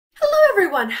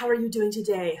everyone, how are you doing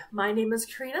today? My name is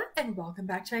Karina and welcome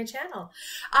back to my channel.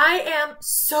 I am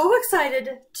so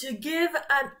excited to give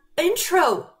an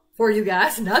intro for you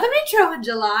guys, another intro in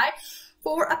July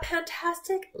for a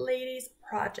PANtastic Ladies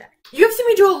project. You've seen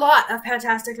me do a lot of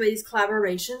PANtastic Ladies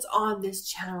collaborations on this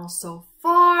channel so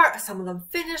far, some of them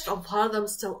finished, a lot of them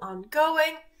still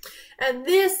ongoing, and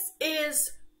this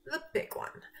is the big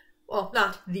one. Well,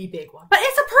 not the big one, but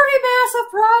it's a pretty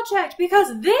massive project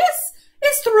because this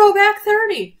is Throwback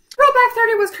 30. Throwback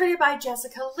 30 was created by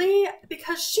Jessica Lee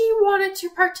because she wanted to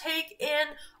partake in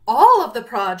all of the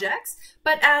projects,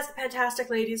 but as the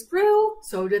PANtastic Ladies grew,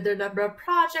 so did their number of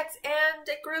projects, and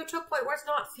it grew to a point where it's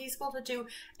not feasible to do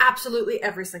absolutely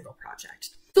every single project.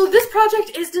 So this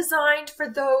project is designed for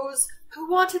those who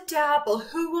want to dabble,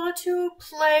 who want to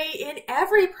play in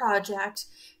every project,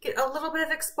 get a little bit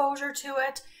of exposure to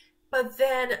it, but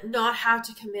then not have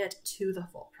to commit to the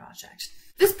full project.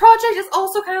 This project is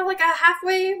also kind of like a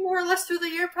halfway, more or less, through the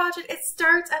year project. It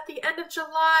starts at the end of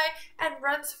July and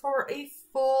runs for a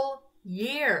full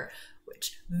year,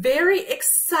 which very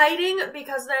exciting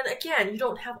because then again, you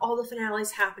don't have all the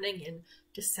finales happening in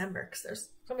December because there's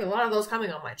going to be a lot of those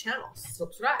coming on my channel.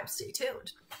 Subscribe, stay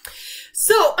tuned.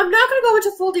 So I'm not going to go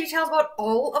into full details about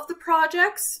all of the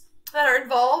projects that are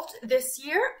involved this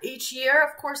year. Each year,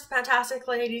 of course, the PANtastic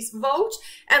Ladies vote,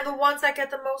 and the ones that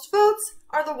get the most votes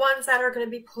are the ones that are going to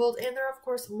be pulled in. There are, of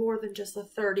course, more than just the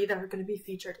 30 that are going to be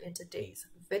featured in today's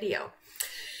video.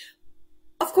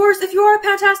 Of course, if you are a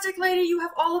PANtastic Lady, you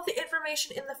have all of the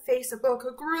information in the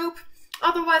Facebook group.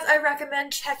 Otherwise, I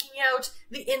recommend checking out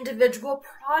the individual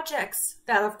projects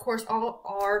that, of course,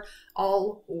 are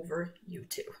all over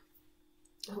YouTube.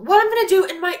 What I'm going to do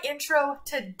in my intro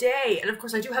today, and of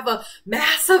course I do have a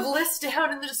massive list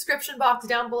down in the description box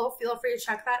down below, feel free to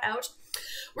check that out.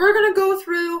 We're going to go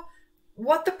through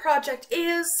what the project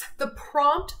is, the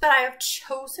prompt that I have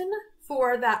chosen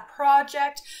for that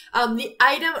project, the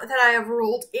item that I have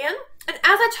rolled in, and as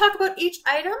I talk about each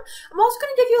item, I'm also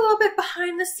going to give you a little bit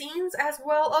behind the scenes as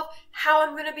well of how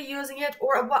I'm going to be using it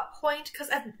or at what point, because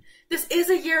this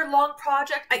is a year-long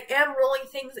project. I am rolling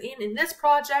things in this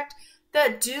project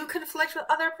that do conflict with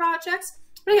other projects.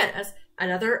 But again, as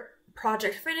another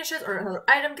project finishes or another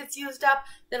item gets used up,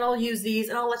 then I'll use these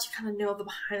and I'll let you kind of know the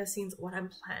behind the scenes of what I'm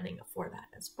planning for that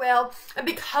as well. And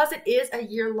because it is a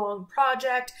year-long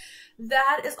project,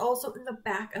 that is also in the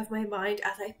back of my mind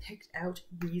as I picked out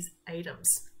these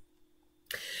items.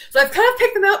 So I've kind of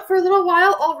picked them out for a little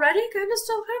while already, kind of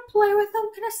still kind of play with them,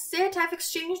 kind of sit. I've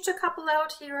exchanged a couple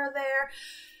out here or there.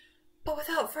 But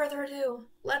without further ado,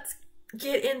 let's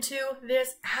get into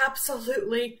this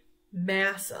absolutely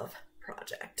massive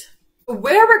project.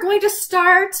 Where we're going to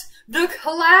start, the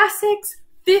classics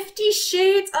 50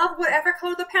 shades of whatever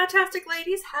color the PANtastic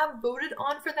Ladies have voted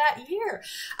on for that year.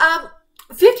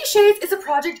 50 shades is a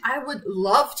project I would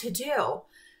love to do,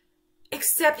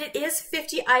 except it is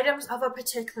 50 items of a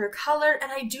particular color,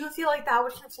 and I do feel like that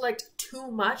would conflict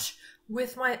too much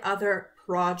with my other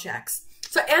projects.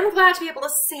 So I am glad to be able to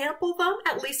sample them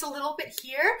at least a little bit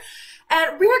here.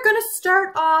 And we are going to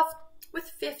start off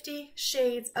with 50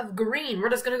 shades of green. We're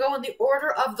just going to go in the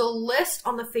order of the list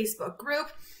on the Facebook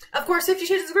group. Of course, 50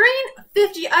 shades of green,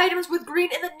 50 items with green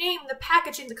in the name, the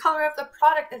packaging, the color of the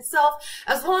product itself.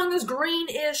 As long as green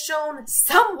is shown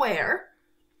somewhere,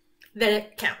 then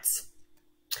it counts.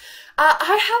 I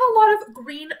have a lot of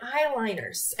green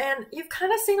eyeliners, and you've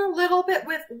kind of seen a little bit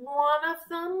with one of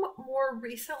them more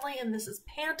recently, and this is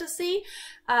Pixi.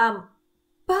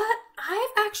 But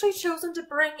I've actually chosen to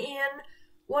bring in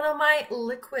one of my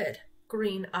liquid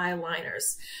green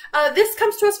eyeliners. This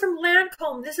comes to us from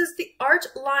Lancome. This is the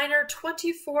Artliner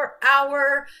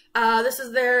 24-hour. This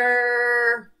is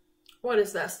their... What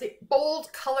is this? The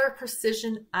Bold Color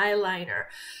Precision Eyeliner.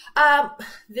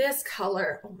 This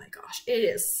color, oh my gosh, it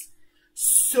is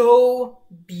so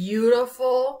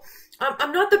beautiful.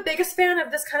 I'm not the biggest fan of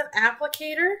this kind of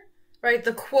applicator, right?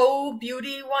 The Quo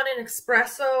Beauty one in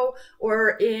Espresso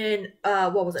or in,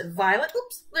 what was it, Violet?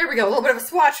 Oops, there we go. A little bit of a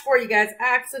swatch for you guys.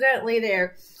 Accidentally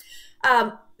there.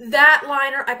 That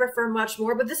liner I prefer much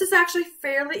more, but this is actually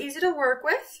fairly easy to work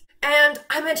with. And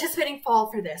I'm anticipating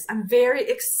fall for this. I'm very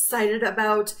excited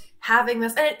about having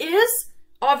this. And it is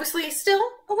obviously still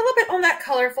a little bit on that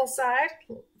colorful side,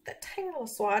 that tiny little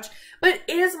swatch, but it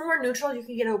is more neutral. You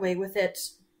can get away with it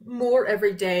more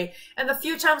every day. And the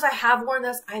few times I have worn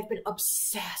this, I've been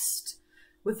obsessed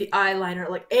with the eyeliner.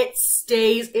 Like, it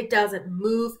stays, it doesn't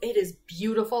move, it is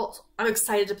beautiful. I'm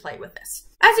excited to play with this.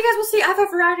 As you guys will see, I have a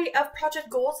variety of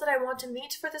project goals that I want to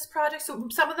meet for this project. So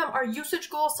some of them are usage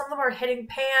goals, some of them are hitting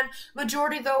pan.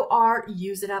 Majority though are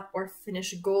use it up or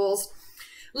finish goals.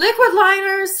 Liquid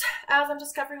liners, as I'm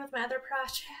discovering with my other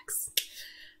projects,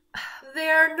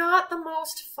 they're not the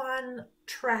most fun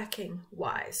tracking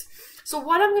wise. So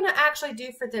what I'm going to actually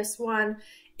do for this one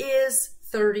is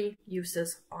 30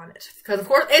 uses on it. Because of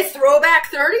course it's throwback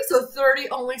 30, so 30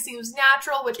 only seems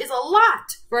natural, which is a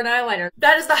lot for an eyeliner.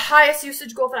 That is the highest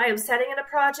usage goal that I am setting in a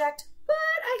project, but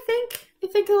I think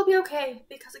it'll be okay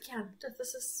because again,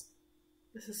 this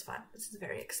is fun. This is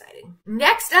very exciting.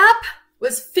 Next up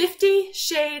was 50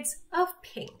 Shades of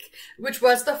Pink, which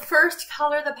was the first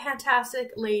color the PANtastic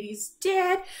Ladies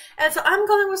did. And so I'm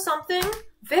going with something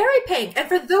very pink. And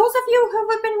for those of you who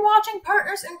have been watching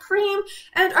Partners in Cream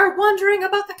and are wondering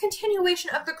about the continuation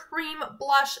of the cream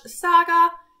blush saga,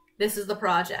 this is the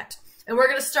project. And we're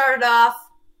going to start it off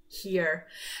here.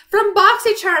 From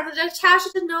BoxyCharm, the Natasha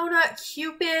Denona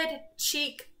Cupid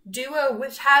Cheek Duo,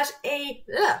 which has a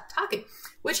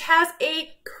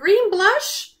cream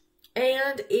blush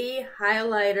and a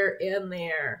highlighter in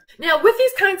there. Now, with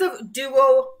these kinds of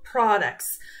duo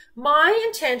products, my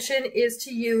intention is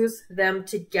to use them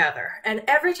together. And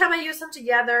every time I use them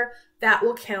together, that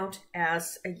will count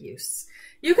as a use.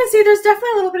 You can see there's definitely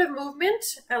a little bit of movement,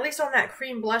 at least on that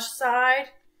cream blush side.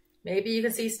 Maybe you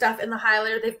can see stuff in the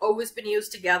highlighter. They've always been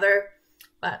used together.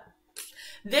 But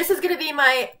this is going to be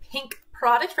my pink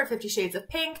product for 50 Shades of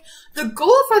Pink. The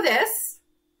goal for this,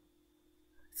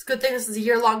 it's a good thing this is a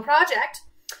year-long project,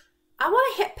 I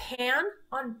want to hit pan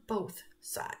on both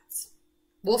sides.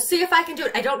 We'll see if I can do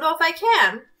it. I don't know if I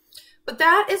can, but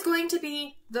that is going to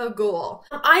be the goal.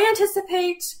 I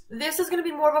anticipate this is going to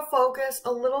be more of a focus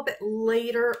a little bit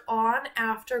later on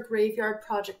after Graveyard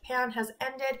Project Pan has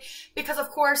ended, because of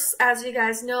course, as you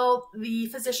guys know, the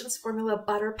Physicians Formula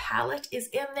Butter Palette is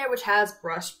in there, which has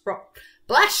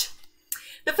blush.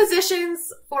 The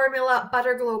Physicians Formula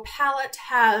Butter Glow Palette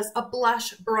has a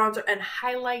blush, bronzer, and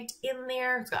highlight in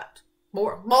there. It's got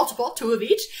multiple, 2 of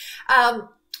each.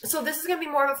 So this is going to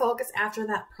be more of a focus after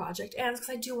that project ends,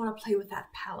 because I do want to play with that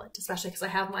palette, especially because I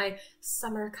have my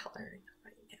summer coloring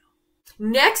right now.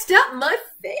 Next up, my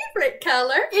favorite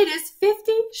color. It is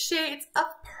 50 Shades of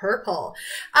Purple.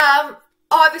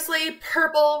 Obviously,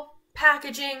 purple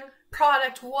packaging,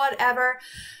 product, whatever.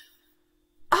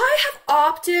 I have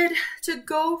opted to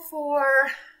go for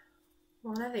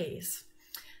one of these.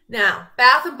 Now,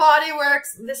 Bath & Body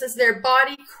Works, this is their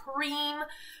body cream.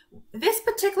 This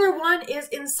particular one is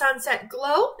in Sunset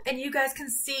Glow, and you guys can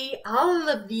see all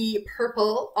of the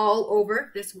purple all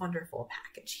over this wonderful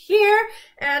package here.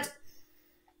 And,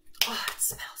 oh, it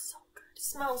smells so good. It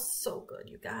smells so good,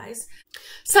 you guys.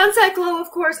 Sunset Glow,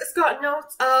 of course, it's got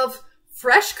notes of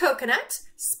fresh coconut,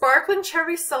 sparkling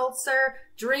cherry seltzer,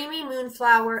 dreamy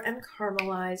moonflower, and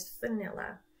caramelized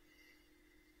vanilla.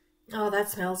 Oh, that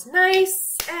smells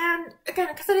nice. And again,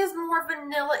 because it is more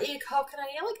vanilla-y,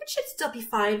 coconut-y, like it should still be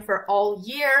fine for all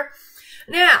year.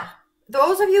 Now,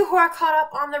 those of you who are caught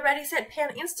up on the Ready Set Pan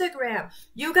Instagram,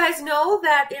 you guys know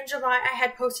that in July I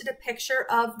had posted a picture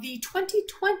of the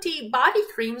 2020 body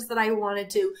creams that I wanted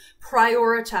to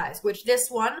prioritize, which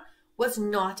this one was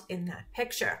not in that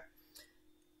picture.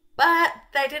 But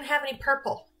I didn't have any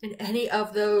purple in any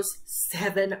of those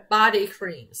 7 body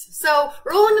creams. So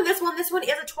rolling to this one. This one is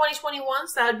a 2021,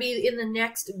 so that would be in the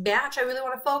next batch I really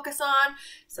want to focus on.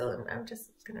 So I'm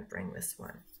just going to bring this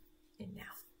one in now.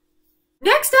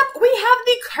 Next up, we have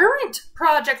the current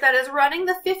project that is running,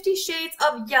 the 50 Shades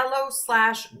of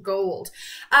Yellow/Gold.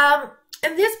 And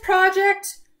this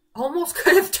project almost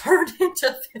could have turned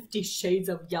into 50 Shades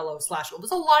of Yellow/Gold.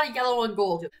 There's a lot of yellow and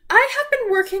gold. I have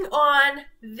been working on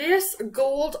this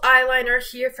gold eyeliner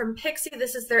here from Pixi.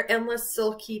 This is their Endless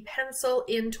Silky pencil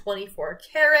in 24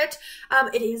 karat.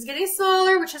 It is getting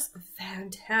smaller, which is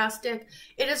fantastic.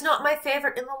 It is not my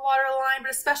favorite in the waterline,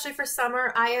 but especially for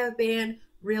summer, I have been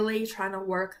really trying to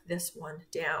work this one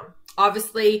down.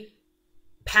 Obviously,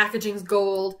 packaging's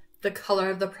gold. The color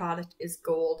of the product is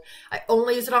gold. I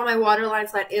only use it on my waterline,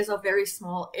 so that is a very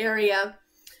small area.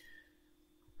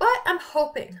 But I'm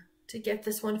hoping to get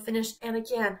this one finished. And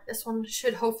again, this one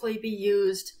should hopefully be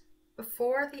used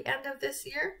before the end of this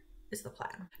year is the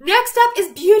plan. Next up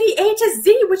is Beauty A to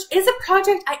Z, which is a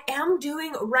project I am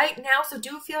doing right now. So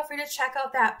do feel free to check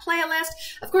out that playlist.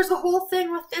 Of course, the whole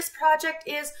thing with this project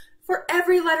is for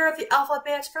every letter of the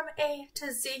alphabet from A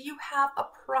to Z, you have a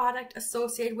product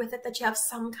associated with it that you have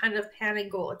some kind of panning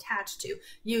goal attached to.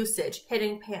 Usage,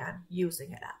 hitting pan,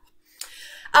 using it up.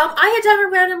 I had done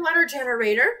a random letter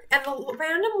generator, and the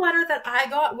random letter that I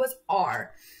got was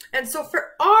R. And so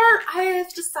for R, I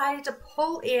have decided to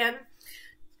pull in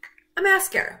a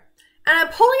mascara. And I'm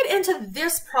pulling it into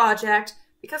this project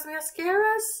because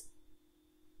mascaras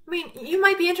I mean, you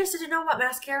might be interested to know what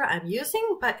mascara I'm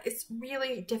using, but it's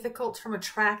really difficult from a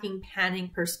tracking, panning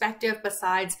perspective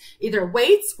besides either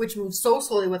weights, which move so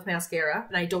slowly with mascara,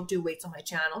 and I don't do weights on my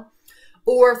channel,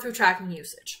 or through tracking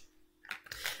usage.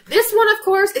 This one, of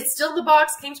course, it's still in the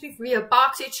box, came to me via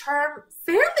BoxyCharm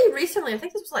fairly recently. I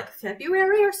think this was like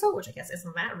February or so, which I guess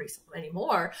isn't that recent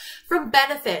anymore. From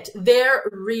Benefit, their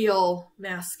Real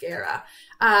mascara.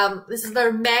 This is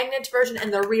their magnet version,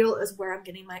 and the Real is where I'm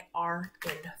getting my R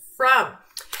in from.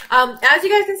 As you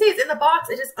guys can see, it's in the box.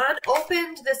 It is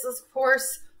unopened. This is, of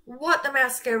course, what the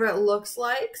mascara looks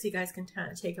like, so you guys can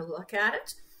kind of take a look at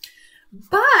it.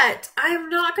 But I am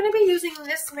not going to be using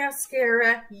this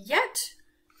mascara yet,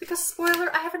 because,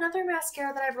 spoiler, I have another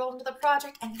mascara that I've rolled into the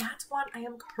project, and that's one I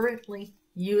am currently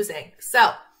using.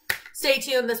 So, stay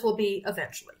tuned. This will be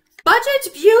eventually.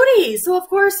 Budget beauty. So, of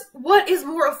course, what is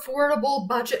more affordable,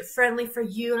 budget-friendly for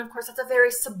you? And, of course, that's a very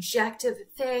subjective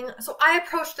thing. So, I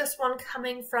approached this one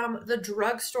coming from the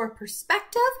drugstore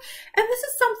perspective, and this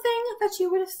is something that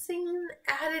you would have seen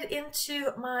added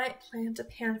into my plan to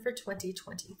pan for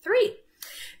 2023.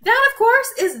 That, of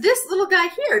course, is this little guy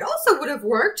here. It also would have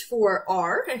worked for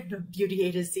R and Beauty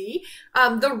A to Z.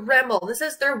 The Rimmel. This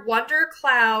is their Wonder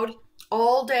Cloud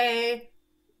All Day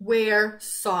Wear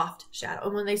Soft Shadow.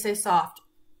 And when they say soft,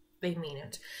 they mean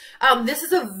it. This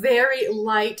is a very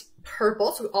light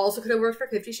purple, so it also could have worked for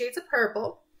 50 Shades of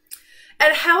Purple.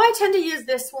 And how I tend to use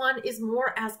this one is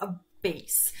more as a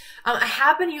base. I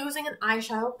have been using an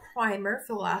eyeshadow primer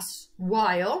for the last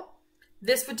while.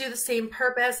 This would do the same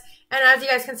purpose, and as you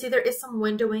guys can see, there is some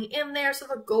windowing in there, so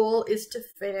the goal is to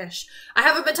finish. I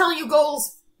haven't been telling you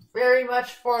goals very much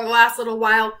for the last little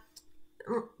while.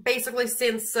 Basically,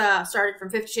 since starting from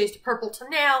 50 Shades to Purple to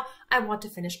now, I want to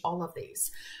finish all of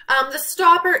these. The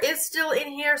stopper is still in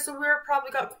here, so we're probably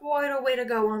got quite a way to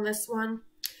go on this one.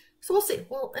 So we'll see.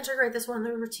 We'll integrate this one in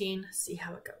the routine, see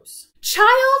how it goes.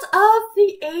 Child of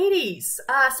the 80s.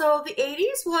 So the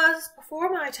 80s was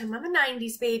before my time. I'm a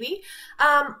 90s baby.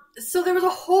 So there was a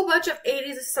whole bunch of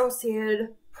 80s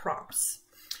associated prompts.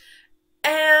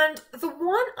 And the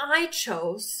one I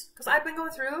chose, because I've been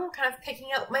going through kind of picking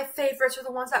out my favorites or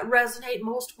the ones that resonate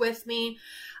most with me,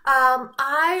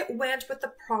 I went with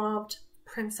the prompt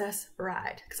Princess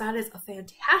Bride, because that is a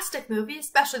fantastic movie,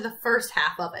 especially the first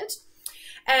half of it.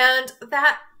 And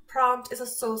that prompt is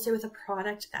associated with a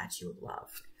product that you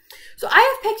love. So I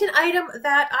have picked an item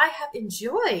that I have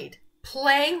enjoyed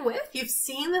playing with. You've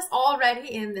seen this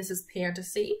already in This is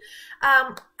PANtastic.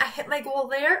 I hit my goal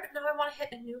there. Now I want to hit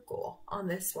a new goal on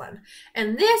this one.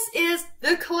 And this is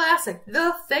the classic,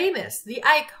 the famous, the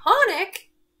iconic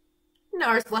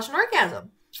NARS Blush and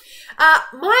Orgasm.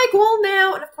 My goal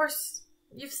now, and of course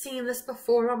you've seen this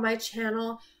before on my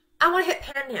channel, I want to hit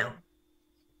pan now.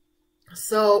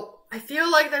 So I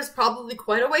feel like there's probably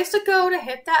quite a ways to go to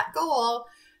hit that goal,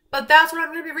 but that's what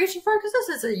I'm going to be reaching for because this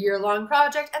is a year-long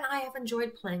project and I have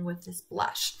enjoyed playing with this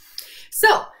blush.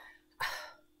 So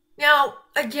now,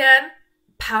 again,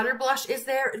 powder blush is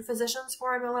there in Physicians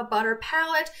Formula Butter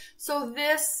Palette. So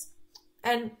this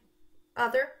and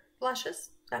other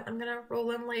blushes that I'm going to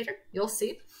roll in later, you'll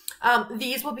see.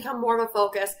 These will become more of a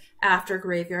focus after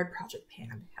Graveyard Project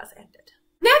Pan has ended.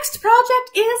 Next project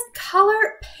is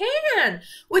Color Pan,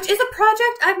 which is a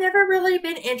project I've never really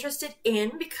been interested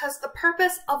in because the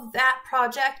purpose of that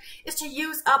project is to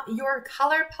use up your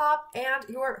ColourPop and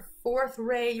your Fourth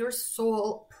Ray, your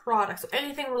Soul products. So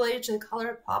anything related to the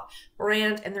ColourPop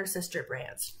brand and their sister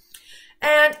brands.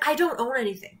 And I don't own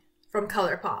anything from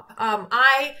ColourPop.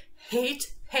 I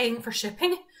hate paying for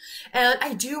shipping, and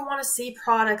I do want to see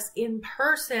products in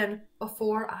person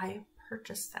before I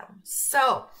purchase them.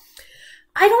 So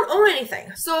I don't own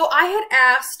anything. So I had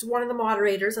asked one of the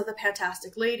moderators of the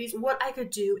PANtastic Ladies what I could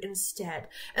do instead.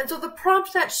 And so the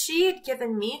prompt that she had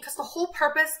given me, because the whole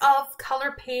purpose of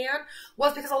Color Pan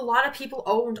was because a lot of people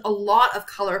owned a lot of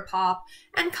ColourPop,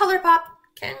 and ColourPop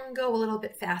can go a little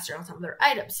bit faster on some of their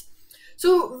items.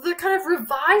 So the kind of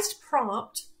revised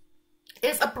prompt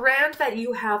is a brand that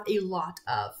you have a lot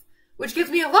of, which gives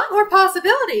me a lot more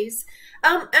possibilities.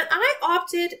 And I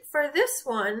opted for this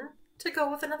one to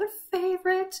go with another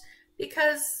favorite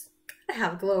because I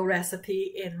have Glow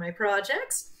Recipe in my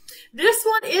projects. This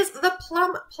one is the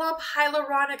Plum Plump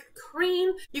Hyaluronic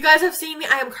Cream. You guys have seen me.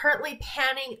 I am currently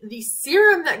panning the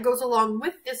serum that goes along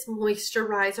with this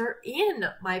moisturizer in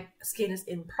my Skin is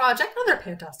In project, another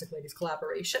PANtastic Ladies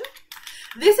collaboration.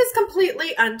 This is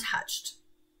completely untouched.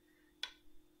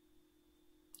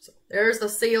 So there's the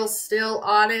seal still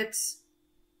on it.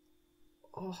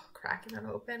 Oh, cracking that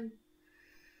open.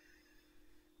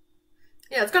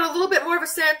 Yeah, it's got a little bit more of a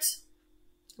scent.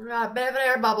 A bit of an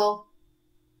air bubble.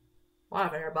 a lot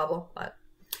of air bubble, but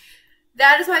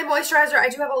that is my moisturizer. I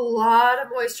do have a lot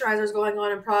of moisturizers going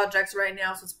on in projects right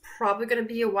now, so it's probably going to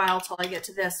be a while till I get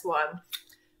to this one,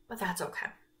 but that's okay.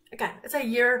 Again, it's a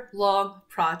year-long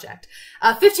project.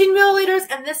 15 milliliters,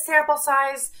 and this sample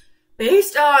size,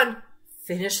 based on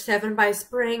finish 7 by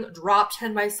spring, drop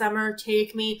 10 by summer,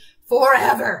 take me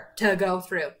forever to go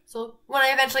through. So when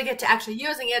I eventually get to actually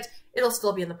using it, it'll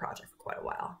still be in the project for quite a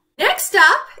while. Next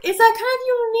up is a kind of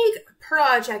unique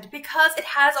project because it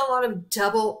has a lot of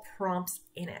double prompts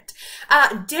in it.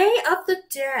 Day of the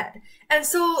Dead. And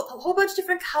so a whole bunch of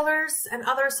different colors and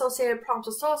other associated prompts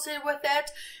associated with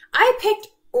it. I picked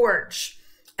orange.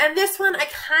 And this one I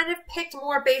kind of picked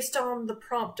more based on the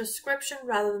prompt description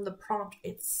rather than the prompt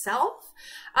itself.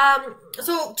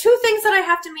 So 2 things that I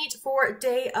have to meet for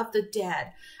Day of the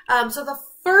Dead. So the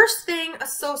first thing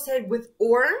associated with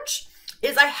orange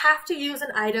is I have to use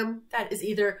an item that is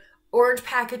either orange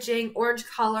packaging, orange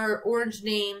color, orange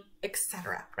name,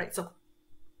 etc. Right? So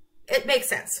it makes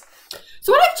sense.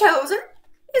 So what I've chosen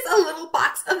is a little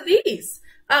box of these.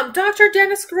 Dr.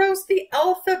 Dennis Gross, the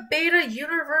Alpha Beta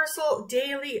Universal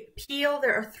Daily Peel.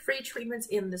 There are 3 treatments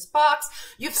in this box.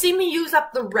 You've seen me use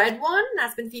up the red one.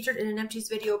 That's been featured in an Empties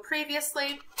video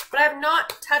previously. But I have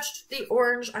not touched the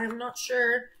orange. I'm not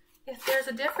sure if there's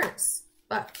a difference.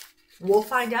 But we'll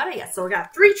find out, I guess. So we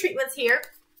got 3 treatments here.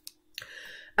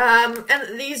 And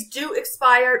these do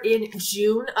expire in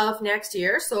June of next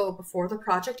year. So before the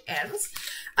project ends.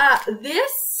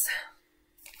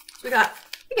 We got,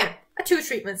 again, a 2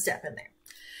 treatment step in there.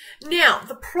 Now,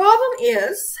 the problem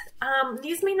is,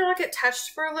 these may not get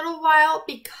touched for a little while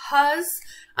because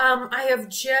I have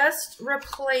just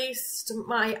replaced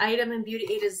my item in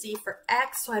Beauty A to Z for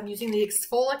X, so I'm using the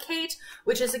Exfoliate,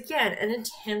 which is, again, an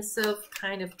intensive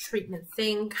kind of treatment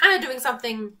thing, kind of doing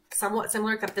something somewhat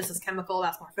similar, except this is chemical,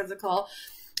 that's more physical.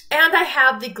 And I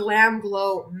have the Glam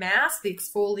Glow Mask, the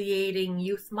exfoliating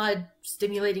youth mud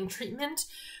stimulating treatment,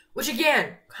 which,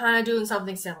 again, kind of doing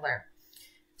something similar.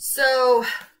 So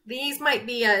these might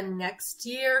be a next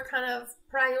year kind of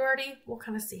priority. We'll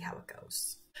kind of see how it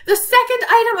goes. The second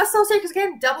item associated is,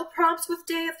 again, double prompts with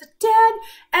Day of the Dead.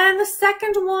 And the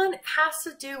second one has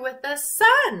to do with the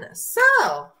sun.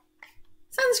 So,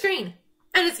 sunscreen.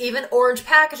 And it's even orange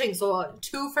packaging, so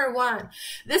 2 for 1.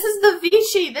 This is the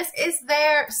Vichy. This is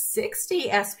their 60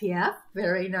 SPF.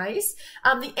 Very nice.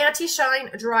 The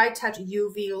Anti-Shine Dry Touch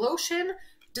UV Lotion.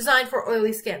 Designed for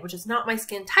oily skin, which is not my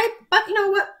skin type, but you know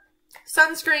what?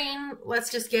 Sunscreen,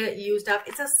 let's just get it used up.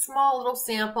 It's a small little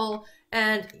sample,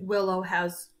 and Willow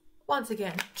has, once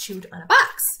again, chewed on a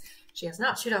box. She has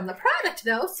not chewed on the product,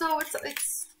 though, so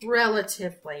it's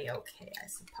relatively okay, I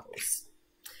suppose.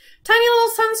 Tiny little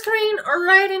sunscreen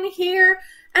right in here.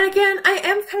 And again, I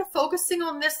am kind of focusing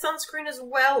on this sunscreen as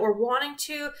well, or wanting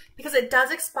to, because it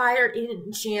does expire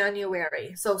in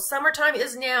January. So summertime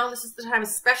is now. This is the time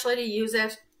especially to use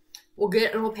it. We'll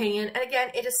get an opinion. And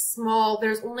again, it is small.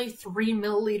 There's only 3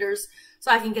 milliliters,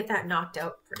 so I can get that knocked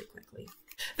out pretty quickly.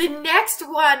 The next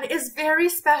one is very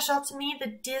special to me, the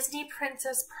Disney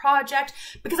Princess Project,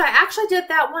 because I actually did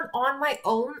that one on my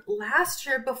own last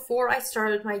year before I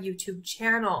started my YouTube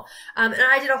channel. And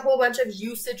I did a whole bunch of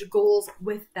usage goals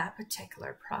with that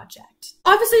particular project.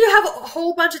 Obviously, you have a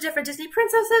whole bunch of different Disney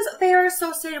princesses. They are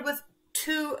associated with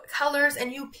 2 colors,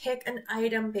 and you pick an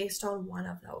item based on one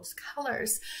of those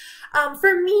colors.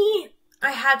 For me,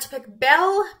 I had to pick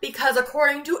Belle because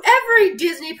according to every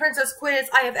Disney princess quiz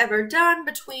I have ever done,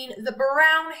 between the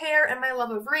brown hair and my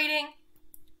love of reading,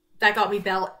 that got me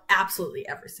Belle absolutely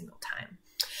every single time.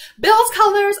 Belle's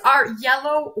colors are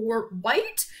yellow or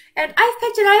white, and I've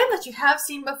picked an item that you have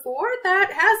seen before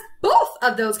that has both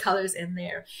of those colors in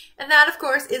there. And that, of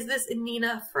course, is this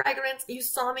Nina fragrance. You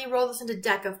saw me roll this into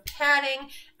Deck of Panning,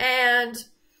 and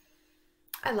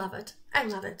I love it. I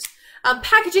love it.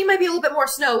 Packaging might be a little bit more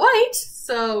Snow White,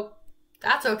 so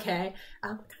that's okay.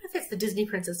 Kind of fits the Disney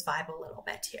Princess vibe a little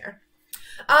bit here.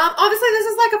 Obviously, this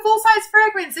is like a full-size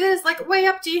fragrance. It is like way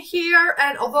up to here,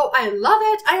 and although I love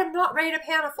it, I am not ready to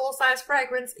pan a full-size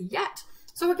fragrance yet.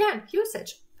 So again,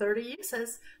 usage, 30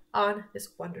 uses on this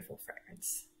wonderful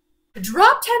fragrance.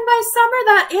 Drop 10 by Summer,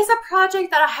 that is a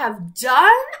project that I have done,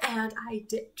 and I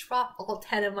did drop all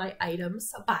 10 of my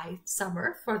items by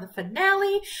summer for the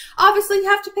finale. Obviously, you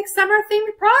have to pick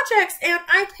summer-themed projects, and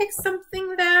I picked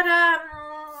something that,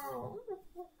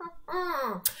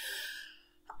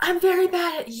 I'm very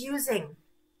bad at using,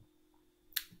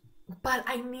 but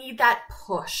I need that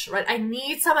push, right? I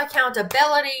need some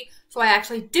accountability, so I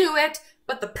actually do it,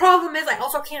 but the problem is I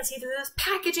also can't see through this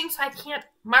packaging, so I can't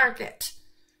mark it.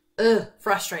 Ugh,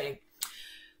 frustrating.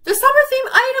 The summer theme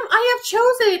item I have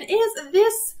chosen is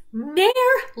this Nair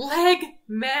leg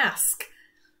mask.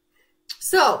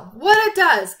 So what it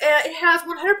does, it has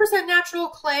 100% natural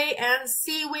clay and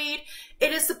seaweed.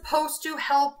 It is supposed to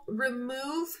help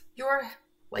remove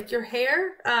your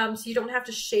hair, so you don't have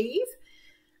to shave.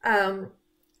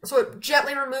 So it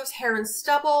gently removes hair and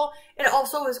stubble. It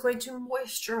also is going to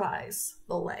moisturize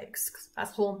the legs, 'cause that's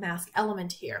the whole mask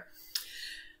element here.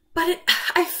 But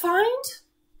I find,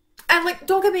 and like,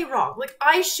 don't get me wrong, like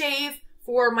I shave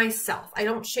for myself. I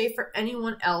don't shave for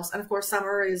anyone else. And of course,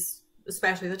 summer is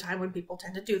especially the time when people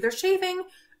tend to do their shaving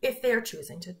if they're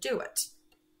choosing to do it.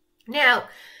 Now,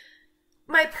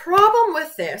 my problem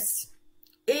with this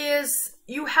is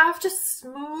you have to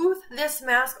smooth this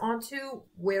mask onto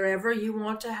wherever you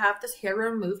want to have this hair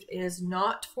removed. It is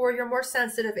not for your more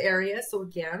sensitive areas. So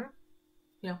again,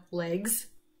 you know, legs,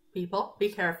 people, be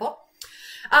careful.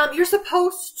 You're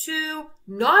supposed to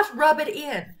not rub it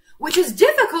in, which is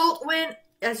difficult when,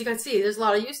 as you can see, there's a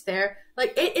lot of use there.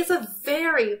 Like, it is a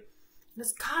very,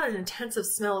 it's got an intensive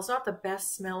smell. It's not the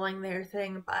best smelling there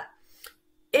thing, but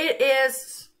it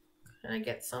is, can I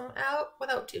get some out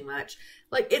without too much?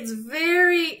 Like, it's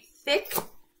very thick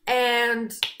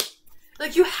and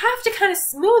like you have to kind of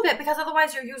smooth it because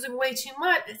otherwise you're using way too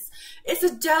much. It's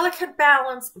a delicate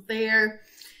balance there.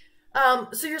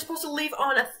 So you're supposed to leave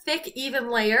on a thick,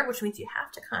 even layer, which means you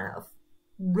have to kind of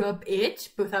rub it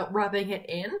without rubbing it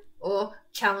in. Oh,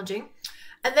 challenging.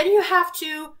 And then you have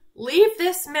to leave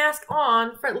this mask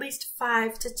on for at least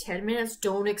 5 to 10 minutes.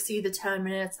 Don't exceed the 10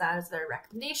 minutes. That is their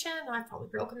recommendation. I've probably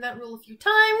broken that rule a few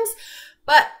times,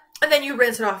 and then you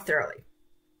rinse it off thoroughly.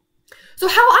 So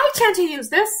how I tend to use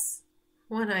this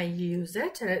when I use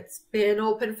it, and it's been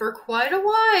open for quite a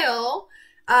while,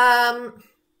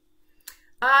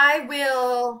 I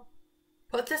will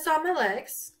put this on my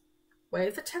legs,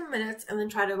 wait for 10 minutes, and then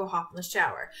try to go hop in the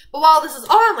shower. But while this is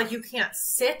on, like, you can't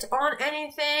sit on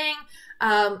anything.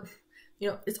 You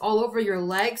know, it's all over your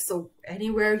legs, so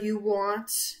anywhere you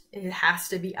want, it has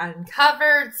to be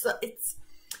uncovered. So it's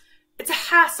a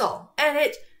hassle, and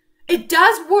it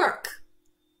does work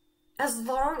as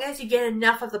long as you get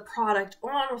enough of the product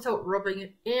on without rubbing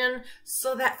it in.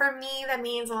 So that, for me, that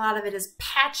means a lot of it is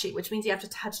patchy, which means you have to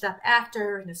touch it up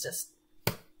after, and it's just...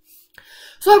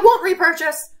 So I won't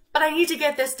repurchase, but I need to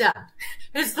get this done.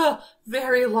 It's the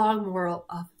very long moral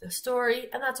of the story,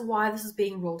 and that's why this is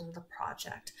being rolled into the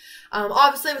project.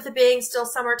 Obviously, with it being still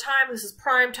summertime, this is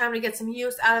prime time to get some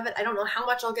use out of it. I don't know how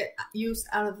much I'll get use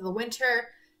out of the winter,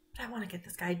 but I want to get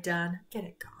this guy done, get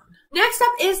it gone. Next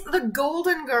up is the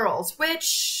Golden Girls,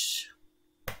 which,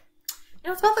 you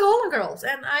know, it's about the Golden Girls,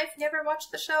 and I've never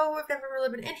watched the show. I've never really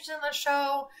been interested in the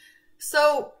show.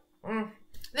 So,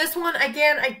 this one,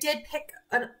 again, I did pick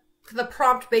the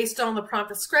prompt based on the prompt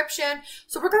description.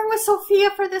 So we're going with Sophia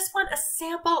for this one, a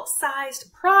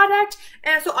sample-sized product.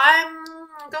 And so I'm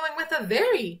going with a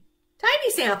very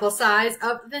tiny sample size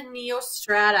of the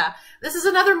Neostrata. This is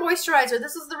another moisturizer.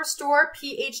 This is the Restore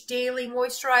pH Daily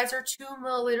Moisturizer, 2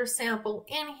 milliliter sample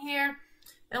in here.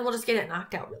 And we'll just get it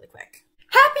knocked out really quick.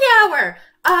 Happy hour.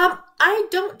 I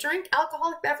don't drink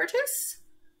alcoholic beverages.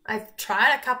 I've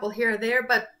tried a couple here or there,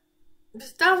 but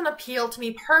this doesn't appeal to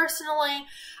me personally.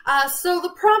 So the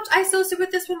prompt I associated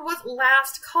with this one was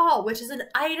Last Call, which is an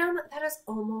item that is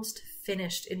almost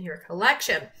finished in your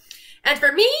collection. And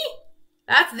for me,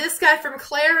 that's this guy from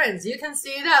Clarins. You can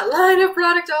see that line of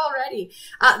product already.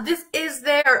 This is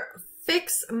their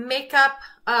Fix Makeup,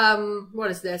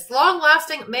 what is this?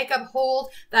 Long-lasting makeup hold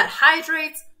that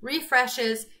hydrates,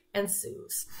 refreshes, and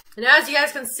soothes. And as you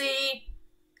guys can see,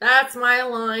 that's my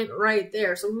line right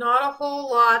there. So not a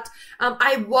whole lot.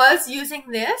 I was using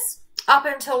this up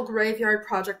until Graveyard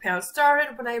Project Pound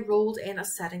started when I rolled in a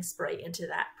setting spray into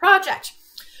that project.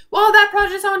 While that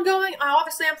project is ongoing, I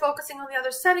obviously am focusing on the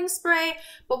other setting spray,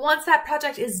 but once that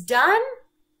project is done,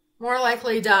 more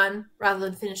likely done, rather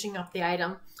than finishing up the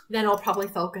item, then I'll probably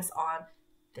focus on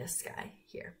this guy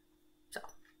here. So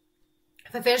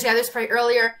if I finish the other spray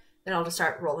earlier, then I'll just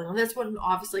start rolling on this one, and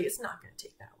obviously it's not going to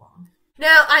take that long.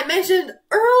 Now, I mentioned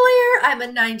earlier, I'm a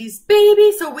 90s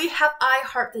baby, so we have I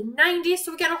Heart the 90s,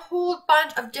 so we get a whole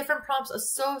bunch of different prompts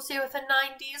associated with the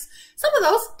 90s. Some of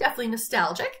those definitely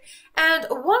nostalgic, and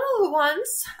one of the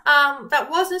ones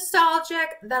that was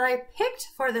nostalgic that I picked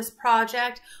for this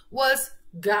project was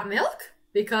Got Milk,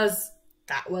 because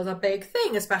that was a big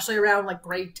thing, especially around like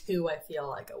grade 2, I feel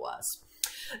like it was.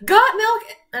 Got Milk,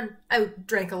 and I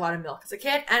drank a lot of milk as a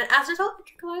kid, and as a adult, I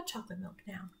drink a lot of chocolate milk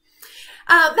now.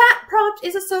 That prompt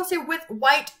is associated with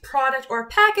white product or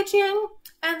packaging,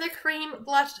 and the Cream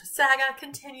Blush saga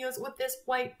continues with this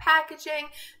white packaging.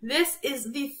 This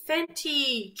is the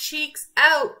Fenty Cheeks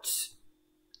Out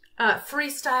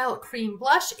Freestyle Cream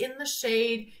Blush in the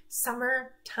shade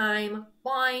Summertime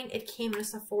Wine. It came in a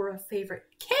Sephora favorite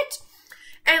kit.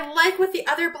 And like with the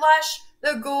other blush,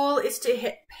 the goal is to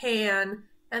hit pan,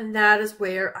 and that is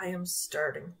where I am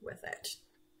starting with it.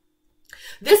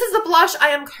 This is the blush I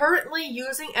am currently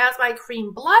using as my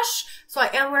cream blush. So I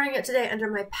am wearing it today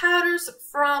under my powders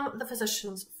from the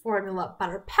Physicians Formula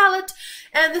Butter Palette.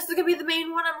 And this is going to be the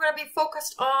main one I'm going to be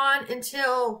focused on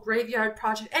until Graveyard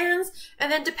Project ends.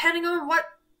 And then depending on what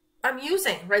I'm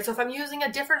using, right? So if I'm using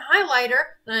a different highlighter,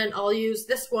 then I'll use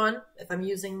this one. If I'm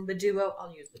using the Duo,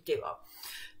 I'll use the Duo.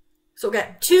 So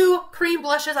again, 2 cream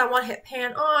blushes I want to hit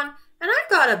pan on. And I've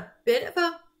got a bit of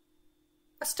a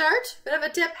bit of a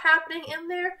dip happening in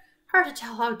there. Hard to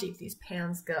tell how deep these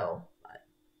pans go, but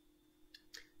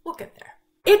we'll get there.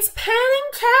 It's panning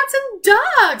cats and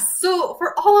dogs. So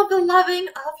for all of the loving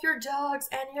of your dogs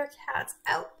and your cats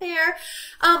out there,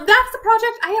 that's the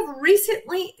project I have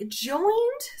recently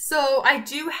joined. So I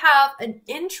do have an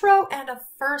intro and a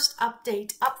first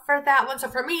update up for that one. So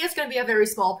for me, it's going to be a very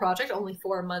small project, only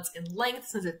 4 months in length,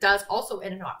 since it does also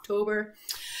end in October.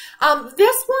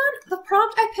 This one, the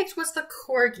prompt I picked was the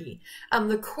Corgi.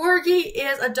 The Corgi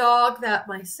is a dog that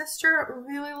my sister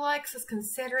really likes, is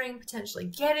considering potentially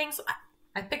getting. So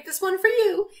I picked this one for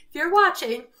you, if you're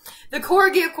watching. The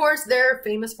Corgi, of course, they're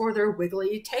famous for their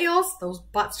wiggly tails. Those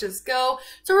butts just go.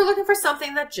 So we're looking for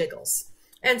something that jiggles.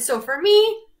 And so for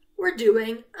me, we're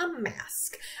doing a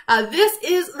mask. This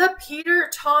is the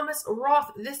Peter Thomas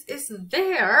Roth. This is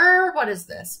their, what is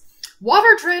this?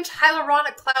 Water Drench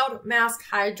Hyaluronic Cloud Mask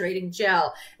Hydrating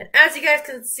Gel. And as you guys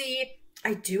can see,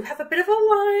 I do have a bit of a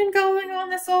line going on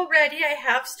this already. I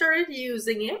have started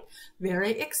using it.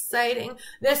 Very exciting.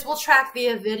 This will track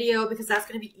via video because that's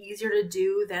going to be easier to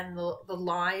do than the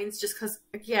lines, just because,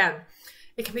 again,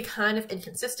 it can be kind of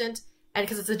inconsistent. And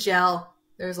because it's a gel,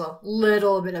 there's a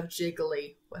little bit of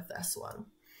jiggly with this one.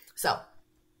 So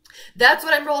that's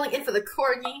what I'm rolling in for the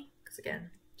Corgi. Because again,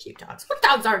 cute dogs. What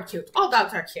dogs aren't cute? All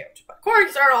dogs are cute. But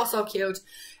Corgis are also cute.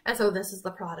 And so this is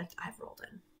the product I've rolled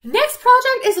in. Next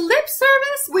project is lip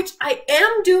service, which I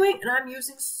am doing, and I'm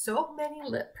using so many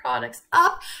lip products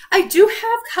up. I do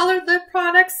have colored lip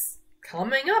products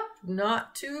coming up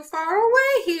not too far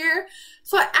away here.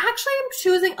 So I actually am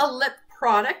choosing a lip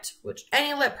product, which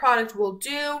any lip product will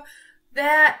do,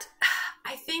 that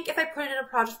I think if I put it in a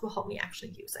project will help me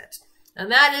actually use it.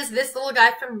 And that is this little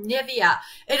guy from Nivea.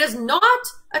 It is not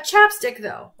a chapstick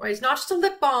though, right? It's not just a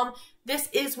lip balm. This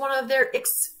is one of their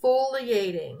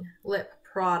exfoliating lip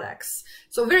products.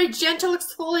 So very gentle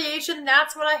exfoliation.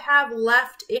 That's what I have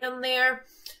left in there.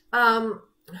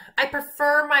 I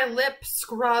prefer my lip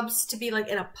scrubs to be like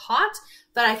in a pot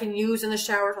that I can use in the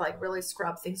shower to like really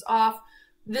scrub things off.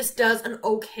 This does an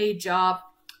okay job,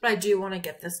 but I do want to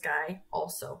get this guy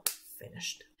also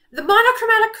finished. The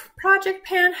monochromatic project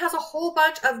pan has a whole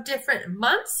bunch of different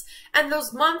months, and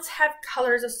those months have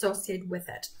colors associated with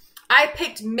it. I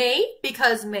picked May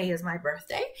because May is my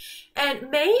birthday, and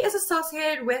May is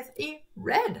associated with a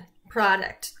red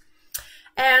product.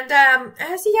 And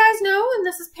as you guys know, and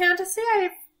this is PANtastic, I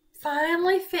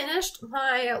finally finished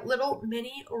my little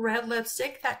mini red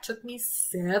lipstick that took me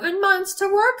 7 months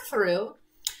to work through.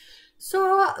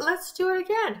 So let's do it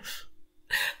again.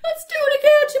 Let's do it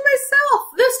again to myself.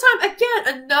 This time,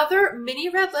 again, another mini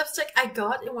red lipstick I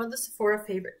got in one of the Sephora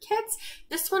favorite kits.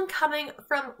 This one coming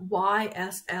from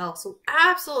YSL. So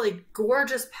absolutely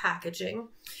gorgeous packaging.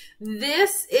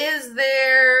 This is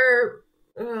their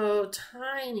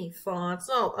tiny font.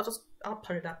 So I'll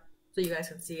put it up so you guys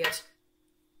can see it.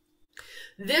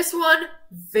 This one,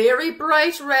 very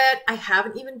bright red. I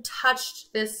haven't even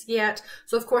touched this yet.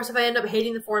 So of course, if I end up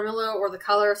hating the formula or the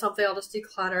color or something, I'll just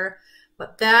declutter.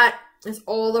 But that is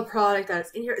all the product that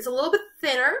is in here. It's a little bit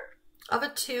thinner of a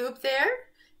tube there,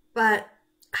 but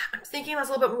I'm thinking that's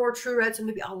a little bit more true red, so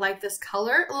maybe I'll like this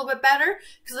color a little bit better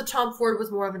because the Tom Ford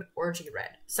was more of an orangey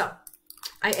red. So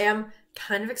I am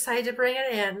kind of excited to bring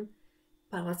it in,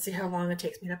 but let's see how long it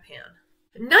takes me to pan.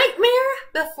 Nightmare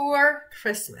Before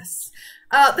Christmas.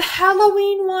 The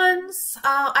Halloween ones,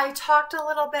 I talked a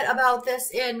little bit about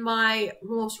this in my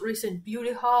most recent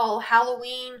beauty haul.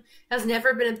 Halloween has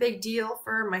never been a big deal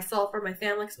for myself or my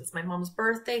family because it's my mom's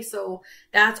birthday, so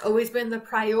that's always been the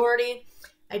priority.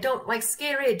 I don't like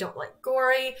scary, I don't like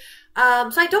gory,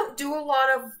 so I don't do a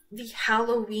lot of the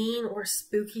Halloween or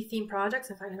spooky themed projects.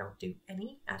 In fact, I don't do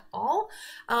any at all.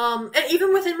 And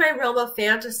even within my realm of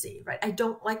fantasy, right, I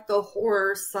don't like the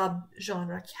horror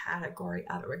sub-genre category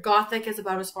out of it. Gothic is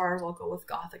about as far as I'll go with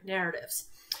Gothic narratives.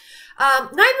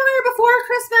 Nightmare Before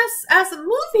Christmas as a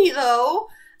movie, though,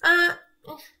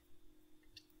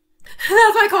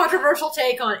 That's my controversial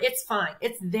take on it. It's fine.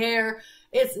 It's there.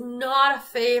 It's not a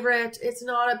favorite. It's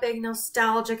not a big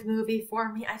nostalgic movie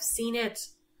for me. I've seen it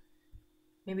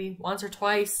maybe once or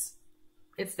twice.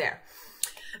 It's there.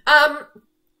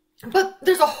 But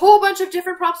there's a whole bunch of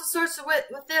different props associated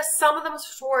with this. Some of them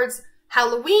towards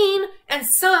Halloween and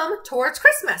some towards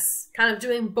Christmas. Kind of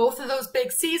doing both of those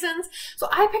big seasons. So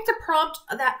I picked a prompt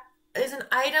that is an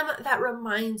item that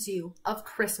reminds you of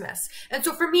Christmas. And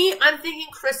so for me, I'm thinking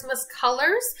Christmas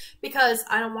colors because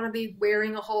I don't want to be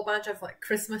wearing a whole bunch of like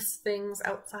Christmas things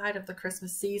outside of the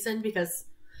Christmas season because,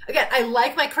 again, I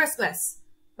like my Christmas,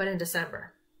 but in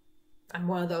December, I'm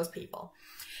one of those people.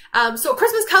 So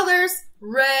Christmas colors,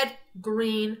 red,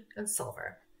 green, and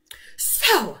silver.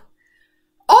 So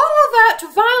all of that to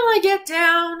finally get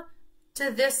down to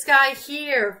this guy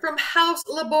here from House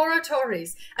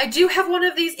Laboratories. I do have one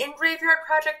of these in Graveyard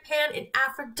Project Pan in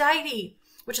Aphrodite,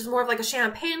 which is more of like a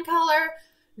champagne color.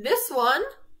 This one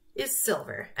is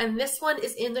silver, and this one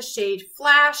is in the shade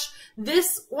Flash.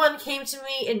 This one came to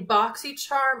me in Boxy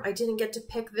Charm. I didn't get to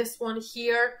pick this one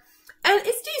here, and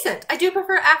it's decent. I do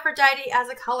prefer Aphrodite as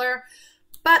a color,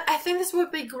 but I think this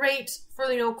would be great for,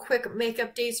 you know, quick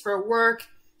makeup days for work,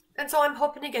 and so I'm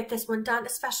hoping to get this one done,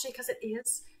 especially because it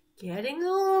is getting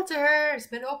older. It's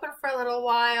been open for a little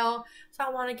while, so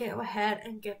I want to go ahead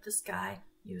and get this guy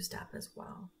used up as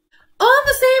well. On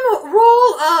the same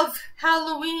roll of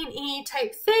Halloween-y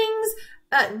type things,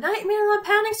 Nightmare on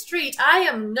Panic Street. I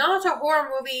am not a horror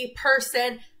movie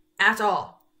person at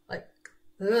all. Like,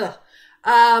 ugh.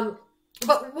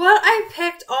 But what I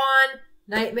picked on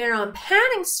Nightmare on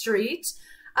Panic Street,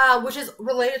 which is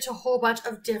related to a whole bunch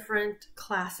of different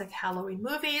classic Halloween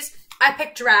movies, I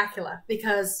picked Dracula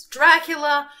because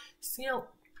Dracula, you know,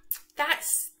 that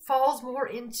falls more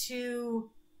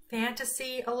into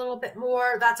fantasy a little bit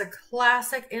more. That's a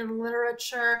classic in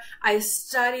literature. I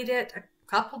studied it a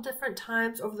couple different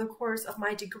times over the course of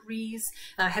my degrees.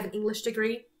 I have an English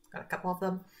degree, got a couple of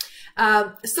them.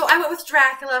 So I went with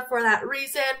Dracula for that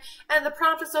reason, and the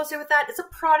prompt associated with that is a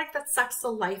product that sucks the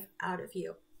life out of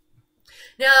you.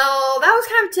 Now, that was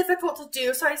kind of difficult to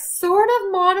do, so I sort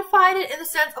of modified it in the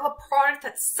sense of a product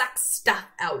that sucks stuff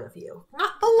out of you.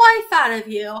 Not the life out of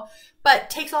you, but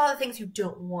takes all the things you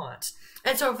don't want.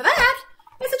 And so for that,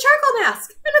 it's a charcoal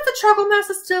mask. And the charcoal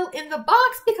mask is still in the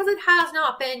box because it has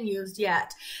not been used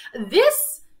yet.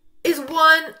 This is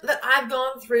one that I've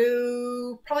gone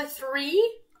through probably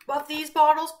 3 of these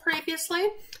bottles previously.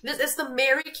 This is the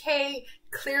Mary Kay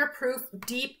Clear Proof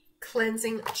Deep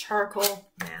Cleansing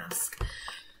Charcoal Mask.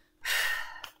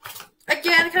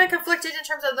 Again, kind of conflicted in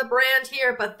terms of the brand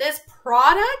here, but this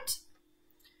product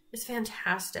is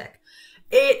fantastic.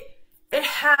 It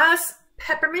has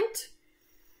peppermint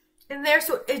in there,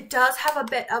 so it does have a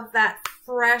bit of that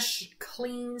fresh,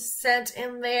 clean scent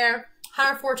in there.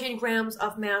 114 grams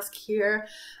of mask here.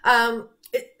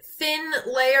 Thin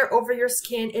layer over your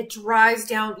skin. It dries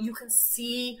down. You can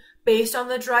see based on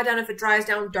the dry down, if it dries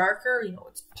down darker, you know,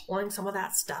 it's pulling some of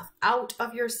that stuff out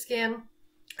of your skin.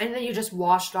 And then you just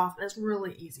wash it off, and it's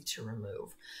really easy to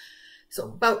remove. So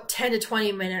about 10 to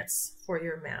 20 minutes for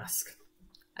your mask.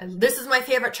 And this is my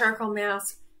favorite charcoal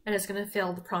mask, and it's going to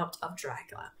fill the prompt of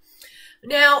Dracula.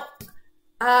 Now,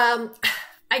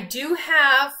 I do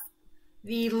have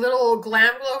the little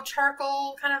Glam Glow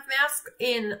charcoal kind of mask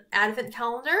in Advent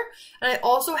Calendar. And I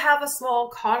also have a small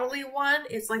Caudalie one.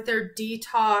 It's like their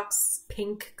detox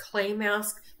pink clay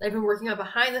mask that I've been working on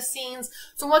behind the scenes.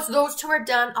 So once those 2 are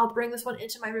done, I'll bring this one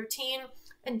into my routine.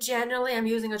 And generally, I'm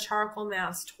using a charcoal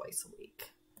mask twice a week.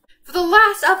 For the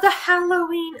last of the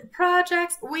Halloween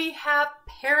projects, we have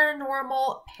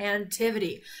Paranormal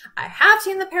Pantivity. I have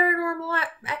seen the Paranormal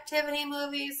Activity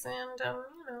movies, and,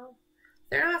 you know,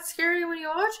 they're not scary when you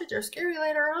watch it. They're scary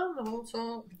later on, though.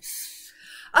 So,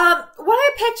 what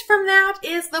I picked from that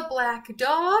is the black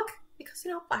dog. Because,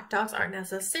 you know, black dogs aren't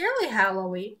necessarily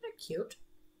Halloween. They're cute.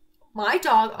 My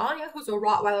dog, Anya, who's a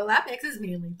Rottweiler Lab mix, is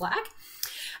mainly black.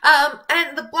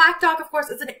 And the black dog, of course,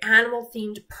 is an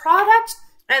animal-themed product.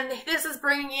 And this is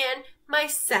bringing in my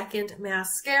second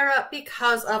mascara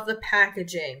because of the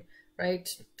packaging, right?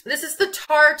 This is the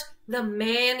Tarte the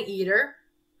Man-Eater.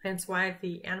 Hence why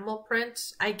the animal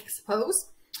print, I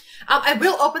suppose. I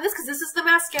will open this because this is the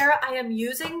mascara I am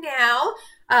using now.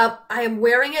 I am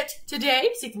wearing it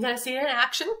today, so you can kind of see it in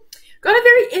action. Got a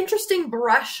very interesting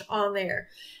brush on there.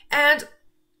 And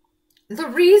the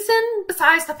reason,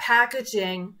 besides the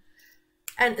packaging,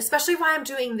 and especially why I'm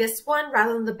doing this one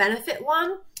rather than the Benefit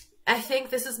one, I think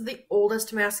this is the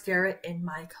oldest mascara in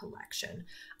my collection.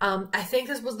 I think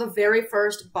this was the very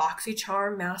first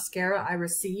BoxyCharm mascara I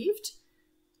received.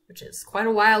 which is quite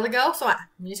a while ago. So I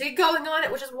need to get going on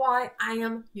it, which is why I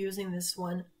am using this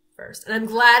one first. And I'm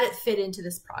glad it fit into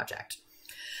this project.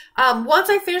 Once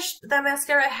I finished the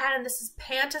mascara I had, and this is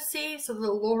Fantasy, so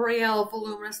the L'Oreal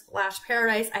Voluminous Lash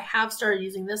Paradise, I have started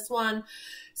using this one.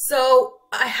 So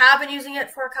I have been using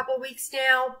it for a couple weeks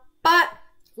now, but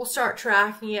we'll start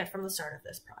tracking it from the start of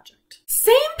this project.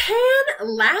 Same pan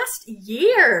last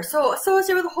year. So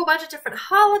associated with a whole bunch of different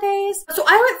holidays. So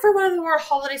I went for one of the more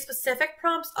holiday specific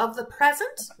prompts of the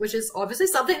present, which is obviously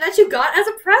something that you got as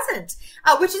a present,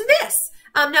 which is this.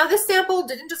 Now this sample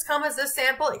didn't just come as this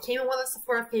sample, it came in one of the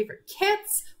Sephora favorite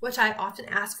kits, which I often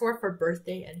ask for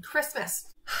birthday and Christmas.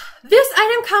 This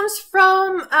item comes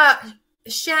from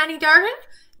Shani Darden.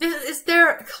 This is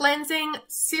their cleansing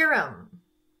serum,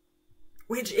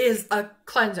 which is a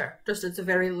cleanser. Just it's a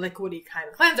very liquidy kind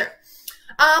of cleanser.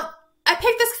 I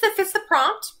picked this because it fits the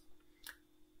prompt,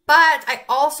 but I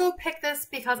also picked this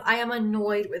because I am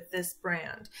annoyed with this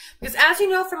brand. Because as you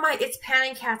know from my It's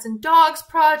Panning Cats and Dogs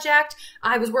project,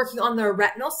 I was working on their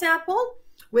retinol sample,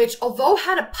 which although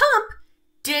had a pump,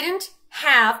 didn't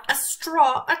have a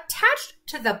straw attached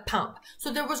to the pump.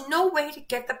 So there was no way to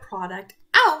get the product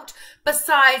out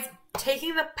besides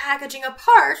taking the packaging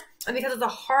apart, and because it's a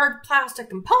hard plastic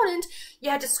component, you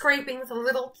had to scraping with a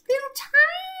little tiny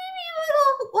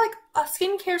little, like a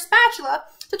skincare spatula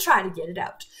to try to get it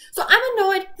out. So I'm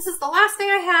annoyed. This is the last thing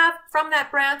I have from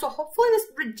that brand, so hopefully this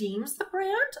redeems the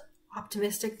brand.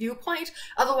 Optimistic viewpoint.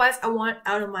 Otherwise, I want it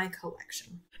out of my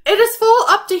collection. It is full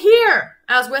up to here,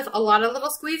 as with a lot of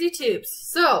little squeezy tubes.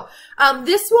 So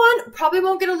this one probably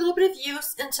won't get a little bit of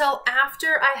use until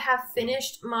after I have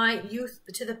finished my Youth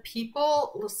to the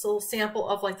People little sample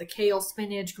of like the kale,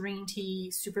 spinach, green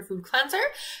tea, superfood cleanser,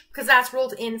 because that's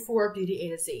rolled in for Beauty A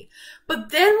to Z. But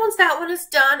then once that one is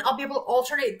done, I'll be able to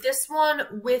alternate this one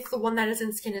with the one that is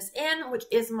in Skin is In, which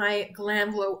is my Glam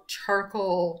Glow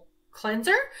Charcoal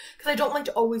Cleanser, because I don't like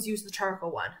to always use the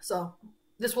charcoal one. So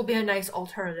this will be a nice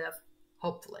alternative,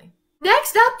 hopefully.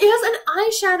 Next up is an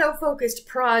eyeshadow focused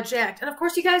project. And of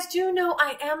course you guys do know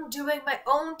I am doing my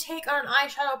own take on an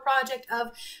eyeshadow project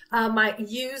of my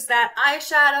use that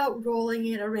eyeshadow, rolling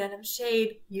in a random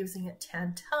shade, using it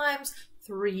 10 times,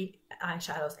 3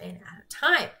 eyeshadows in at a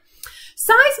time.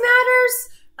 Size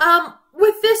matters.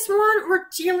 With this one, we're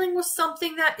dealing with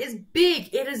something that is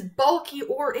big, it is bulky,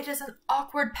 or it is an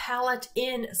awkward palette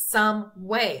in some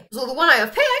way. So the one I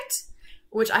have picked,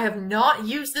 which I have not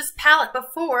used this palette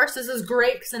before, so this is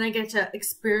great because then I get to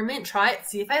experiment, try it,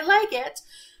 see if I like it,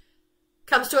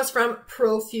 comes to us from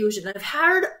Profusion.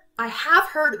 I have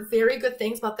heard very good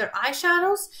things about their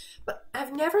eyeshadows, but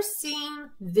I've never seen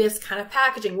this kind of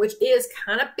packaging, which is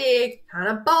kind of big, kind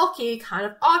of bulky, kind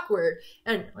of awkward.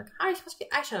 And like, how are you supposed to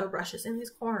get eyeshadow brushes in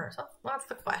these corners? That's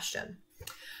the question.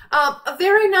 A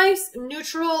very nice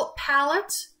neutral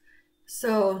palette.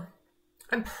 So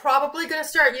I'm probably going to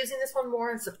start using this one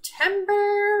more in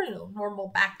September, normal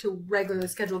back to regularly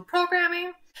scheduled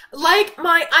programming. Like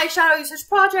my eyeshadow usage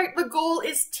project, the goal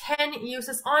is 10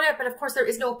 uses on it, but of course there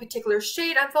is no particular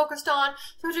shade I'm focused on,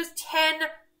 so just 10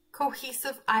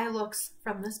 cohesive eye looks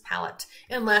from this palette,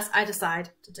 unless I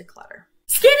decide to declutter.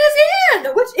 Skin is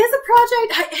In, which is a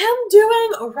project I am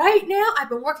doing right now. I've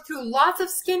been working through lots of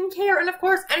skincare, and of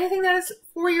course anything that is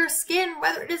for your skin,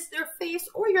 whether it is your face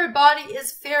or your body,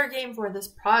 is fair game for this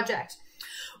project.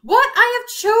 What I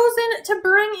have chosen to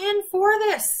bring in for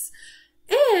this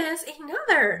is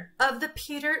another of the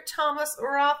Peter Thomas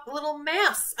Roth little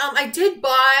masks. I did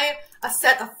buy a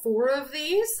set of 4 of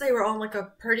these. They were on like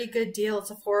a pretty good deal at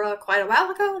Sephora quite a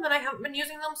while ago, and then I haven't been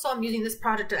using them, so I'm using this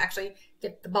project to actually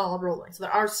get the ball rolling. So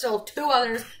there are still 2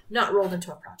 others not rolled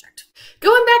into a project.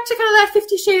 Going back to kind of that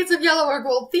 50 Shades of Yellow or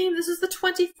Gold theme, this is the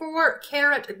 24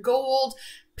 karat gold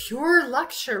Pure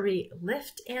Luxury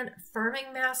Lift and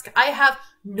Firming Mask. I have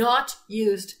not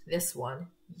used this one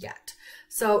yet.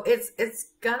 So it's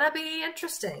gonna be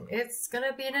interesting. It's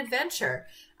gonna be an adventure.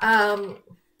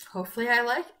 Hopefully I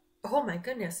like it. Oh my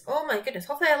goodness. Oh my goodness.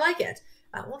 Hopefully I like it.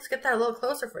 Let's get that a little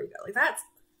closer for you guys. Like, that's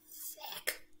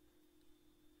sick.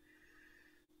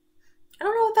 I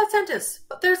don't know what that scent is,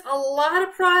 but there's a lot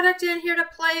of product in here to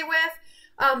play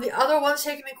with. The other one's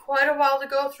taken me quite a while to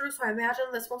go through, so I imagine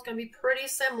this one's going to be pretty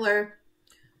similar.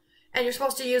 And you're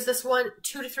supposed to use this one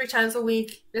 2 to 3 times a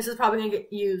week. This is probably going to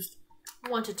get used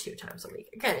 1 to 2 times a week.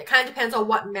 Again, it kind of depends on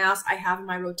what mask I have in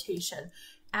my rotation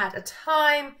at a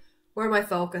time, where my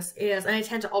focus is, and I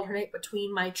tend to alternate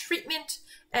between my treatment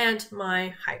and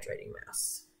my hydrating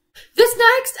masks. This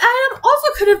next item also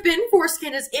could have been for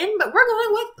Skin is In, but we're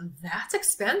going with That's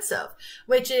Expensive,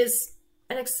 which is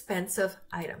an expensive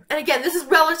item. And again, this is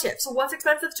relative. So what's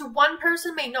expensive to one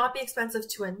person may not be expensive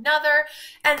to another.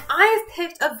 And I have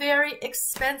picked a very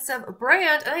expensive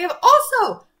brand, and I have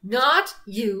also not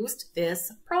used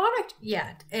this product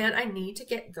yet. And I need to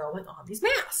get going on these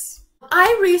masks.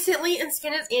 I recently, in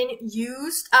Skin is In,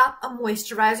 used up a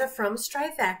moisturizer from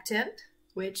Throwback,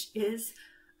 which is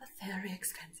a very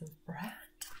expensive brand.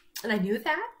 And I knew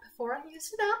that before I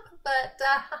used it up, but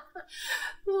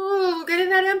getting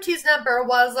that empties number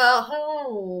was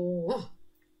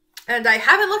and I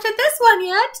haven't looked at this one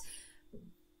yet,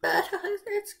 but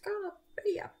it's gonna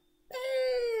be a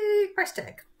big price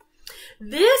tag.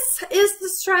 This is the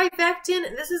Throwback.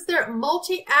 This is their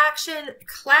multi-action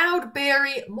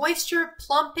Cloudberry Moisture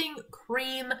Plumping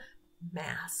Cream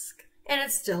Mask. And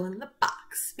it's still in the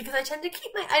box because I tend to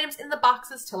keep my items in the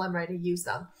boxes till I'm ready to use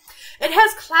them. It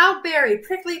has cloudberry,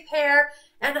 prickly pear,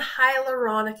 and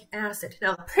hyaluronic acid.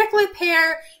 Now, the prickly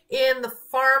pear in the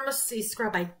pharmacy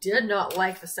scrub, I did not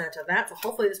like the scent of that, so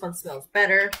hopefully this one smells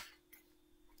better.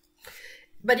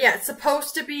 But yeah, it's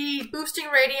supposed to be boosting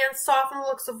radiance, soften the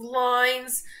looks of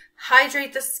lines,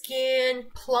 hydrate the skin,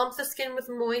 plump the skin with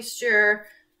moisture.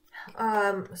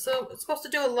 So it's supposed to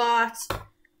do a lot.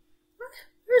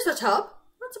 Here's a tub.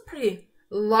 That's a pretty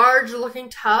large looking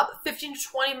tub. 15 to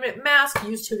 20 minute mask,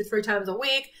 used 2 to 3 times a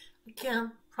week.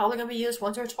 Again, probably gonna be used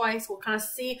once or twice. We'll kind of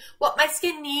see what my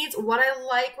skin needs, what I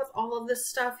like with all of this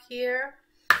stuff here.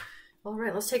 All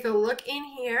right, let's take a look in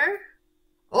here.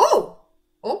 Oh,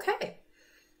 okay.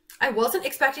 I wasn't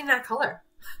expecting that color.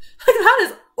 That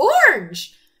is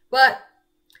orange, but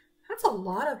that's a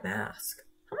lot of mask.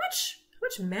 How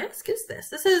much mask is this?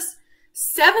 This is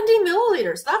 70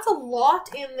 milliliters. That's a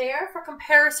lot in there. For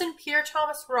comparison, Peter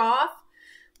Thomas Roth,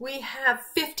 we have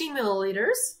 50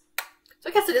 milliliters. So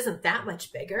I guess it isn't that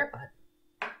much bigger,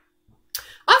 but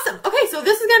awesome. Okay, so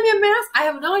this is going to be a mask. I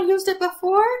have not used it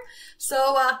before,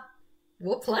 so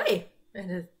we'll play.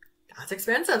 And that's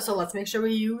expensive, so let's make sure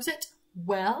we use it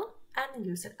well and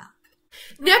use it up.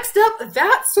 Next up,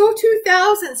 That's So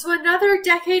 2000. So another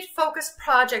decade-focused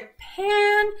project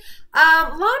pan. A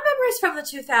lot of memories from the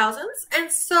 2000s. And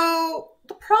so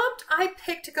the prompt I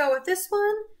picked to go with this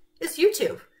one is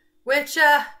YouTube, which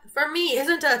for me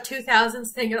isn't a 2000s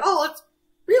thing at all. It's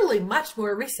really much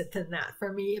more recent than that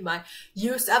for me and my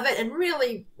use of it. And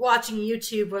really watching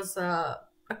YouTube was a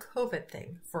COVID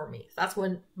thing for me. That's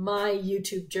when my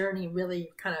YouTube journey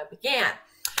really kind of began.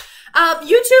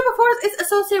 YouTube, of course, is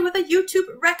associated with a YouTube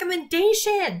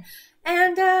recommendation.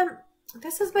 And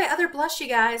this is my other blush, you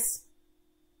guys.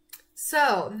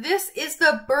 So this is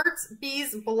the Burt's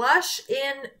Bees blush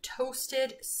in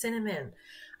Toasted Cinnamon.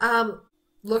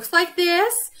 Looks like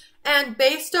this. And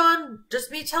based on just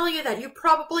me telling you that, you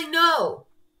probably know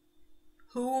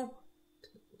who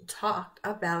talked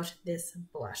about this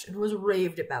blush and who was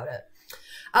raved about it.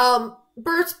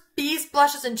 Burt's Bees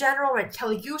blushes in general, right?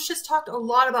 Kelly Eustace talked a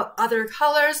lot about other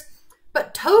colors,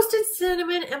 but Toasted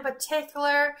Cinnamon in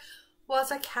particular was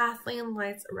a Kathleen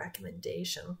Lights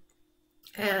recommendation.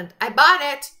 And I bought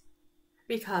it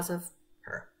because of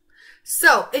her.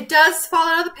 So it does fall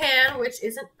out of the pan, which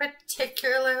isn't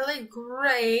particularly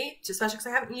great, especially because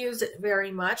I haven't used it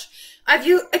very much.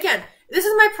 Again, this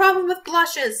is my problem with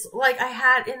blushes like I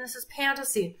had in This Is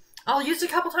Fantasy. I'll use it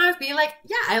a couple times, be like,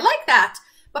 yeah, I like that.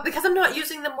 But because I'm not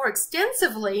using them more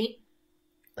extensively,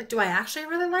 like, do I actually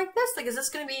really like this? Like, is this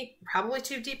going to be probably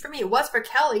too deep for me? It was for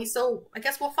Kelly, so I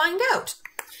guess we'll find out.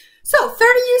 So 30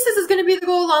 uses is going to be the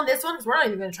goal on this one, because we're not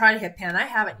even going to try to hit pan. I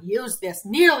haven't used this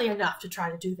nearly enough to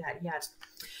try to do that yet.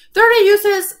 30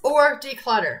 uses or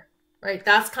declutter, right?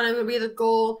 That's kind of going to be the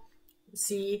goal.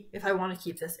 See if I want to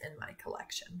keep this in my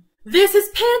collection. This is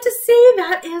PANtastic.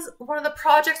 That is one of the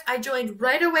projects I joined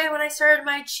right away when I started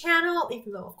my channel,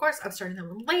 even though, of course, I've started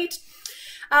them late.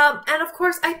 And, of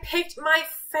course, I picked my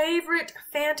favorite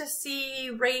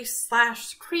fantasy race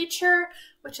 / creature,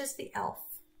 which is the elf.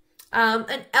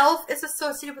 An elf is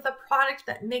associated with a product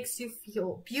that makes you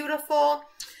feel beautiful.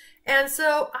 And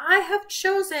so I have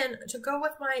chosen to go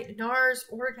with my NARS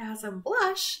Orgasm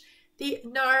blush, the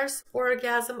NARS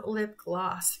Orgasm Lip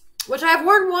Gloss, which I have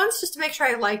worn once just to make sure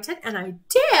I liked it, and I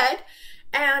did.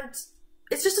 And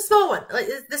it's just a small one.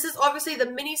 This is obviously the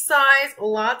mini size,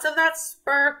 lots of that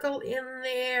sparkle in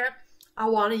there. I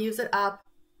want to use it up.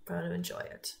 I'm going to enjoy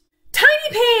it.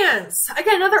 Tiny pans!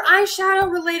 Again, another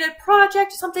eyeshadow related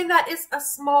project, something that is a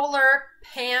smaller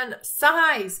pan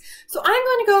size. So I'm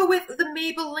going to go with the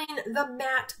Maybelline The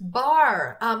Matte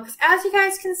Bar. Because as you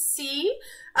guys can see,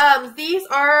 these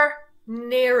are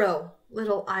narrow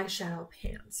little eyeshadow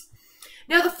pans.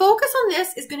 Now the focus on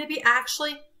this is going to be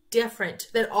actually different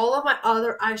than all of my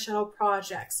other eyeshadow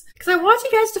projects. Because I want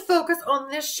you guys to focus on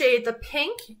this shade, the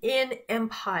pink in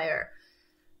Empire.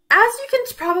 As you can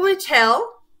probably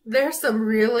tell, there's some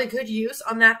really good use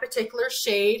on that particular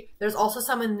shade. There's also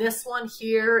some in this one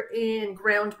here in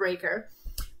Groundbreaker.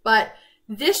 But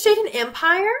this shade in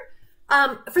Empire,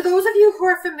 for those of you who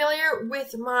are familiar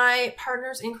with my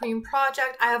Partners in Cream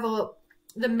project, I have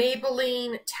the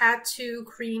Maybelline Tattoo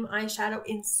Cream eyeshadow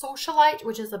in Socialite,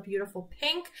 which is a beautiful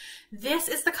pink. This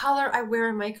is the color I wear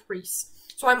in my crease.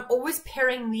 So I'm always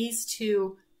pairing these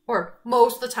two, or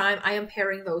most of the time I am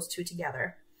pairing those two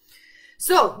together.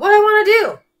 So what I want to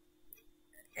do,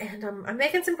 and I'm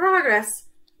making some progress,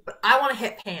 but I want to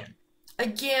hit pan.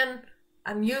 Again,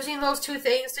 I'm using those two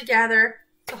things together,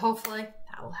 so hopefully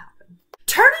that will happen.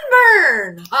 Turn and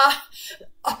Burn!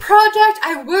 A project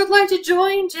I would like to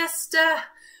join, just I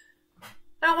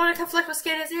don't want to conflict with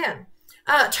Skin is In.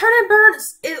 Turn and Burn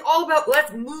is all about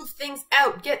let's move things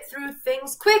out, get through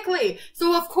things quickly.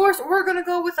 So of course we're going to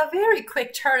go with a very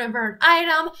quick Turn and Burn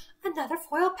item, another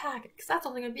foil packet, because that's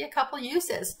only going to be a couple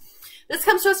uses. This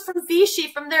comes to us from Vichy,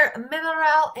 from their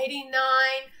Mineral 89.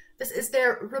 This is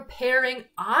their Repairing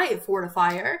Eye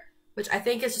Fortifier, which I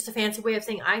think is just a fancy way of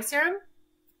saying eye serum.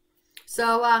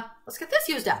 So let's get this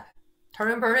used up.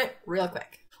 Turn and burn it real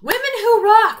quick. Women who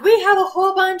rock. We have a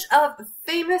whole bunch of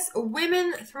famous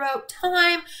women throughout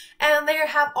time, and they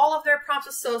have all of their prompts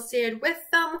associated with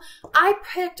them. I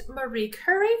picked Marie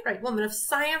Curie, right? Woman of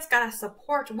science, gotta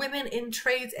support women in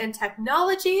trades and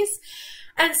technologies.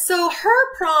 And so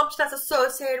her prompt that's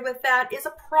associated with that is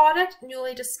a product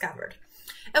newly discovered.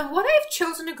 And what I've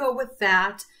chosen to go with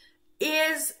that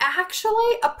is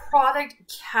actually a product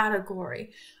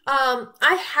category.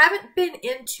 I haven't been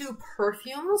into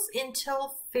perfumes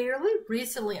until fairly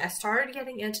recently. I started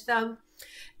getting into them.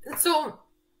 So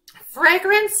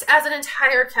fragrance as an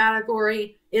entire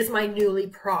category is my newly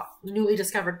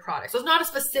discovered product. So it's not a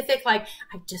specific, like,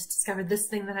 I just discovered this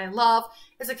thing that I love.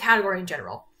 It's a category in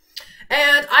general.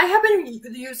 And I have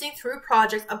been using through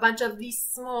projects a bunch of these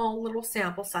small little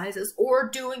sample sizes or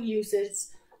doing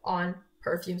uses on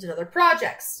perfumes and other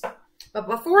projects. But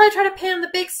before I try to pan the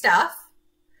big stuff,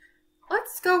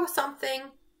 let's go with something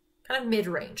kind of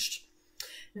mid-ranged.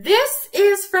 This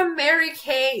is from Mary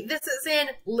Kay. This is in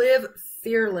Live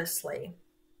Fearlessly.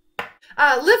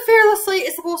 Live Fearlessly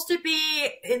is supposed to be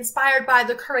inspired by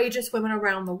the courageous women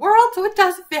around the world, so it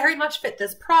does very much fit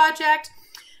this project.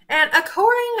 And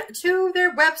according to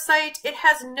their website, it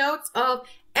has notes of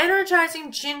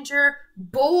energizing ginger,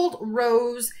 bold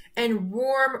rose, and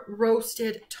warm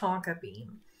roasted tonka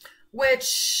bean,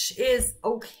 which is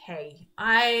okay.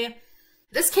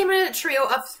 This came in a trio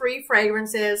of 3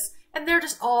 fragrances, and they're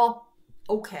just all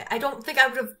okay. I don't think I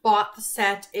would have bought the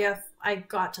set if I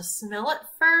got to smell it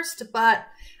first, but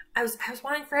I was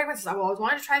wanting fragrances. I always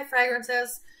wanted to try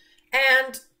fragrances.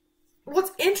 And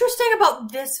what's interesting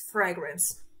about this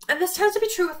fragrance, and this tends to be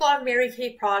true with a lot of Mary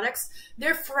Kay products,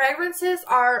 their fragrances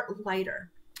are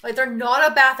lighter. Like, they're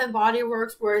not a Bath & Body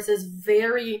Works where it's this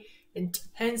very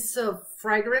intensive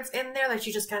fragrance in there that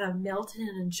you just kind of melt in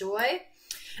and enjoy.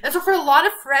 And so for a lot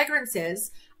of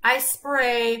fragrances, I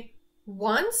spray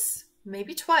once,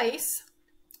 maybe twice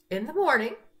in the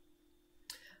morning.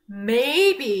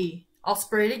 Maybe I'll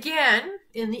spray it again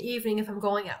in the evening if I'm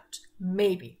going out.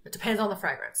 Maybe. It depends on the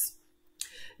fragrance.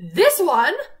 This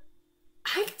one,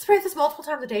 I can spray this multiple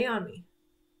times a day on me.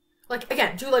 Like,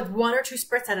 again, do like 1 or 2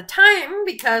 spritz at a time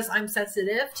because I'm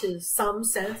sensitive to some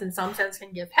scents, and some scents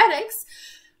can give headaches.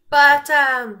 But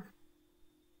I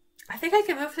think I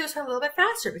can move through this a little bit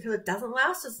faster because it doesn't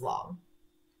last as long.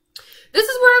 This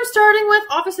is where I'm starting with.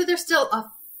 Obviously, there's still a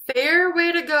fair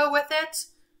way to go with it.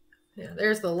 Yeah,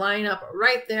 there's the lineup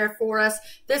right there for us.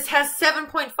 This has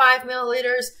 7.5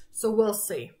 milliliters, so we'll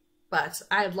see. But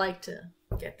I'd like to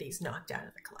get these knocked out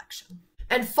of the collection.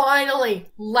 And finally,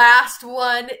 last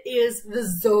one is the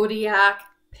Zodiac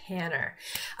Panner.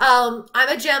 I'm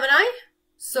a Gemini,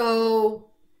 so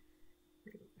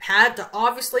had to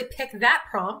obviously pick that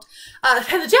prompt. And the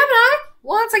Gemini,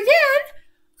 once again,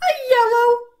 a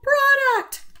yellow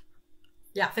product.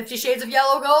 Yeah, 50 Shades of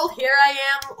Yellow Gold. Here I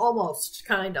am, almost,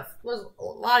 kind of. There's a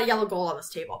lot of yellow gold on this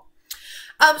table.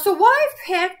 So what I've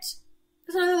picked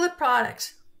is another lip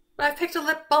product. But I've picked a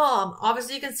lip balm.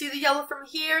 Obviously, you can see the yellow from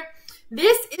here.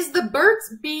 This is the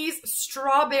Burt's Bees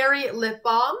Strawberry Lip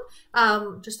Balm.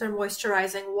 Just their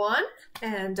moisturizing one.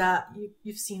 And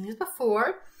you've seen these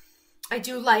before. I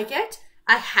do like it.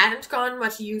 I hadn't gotten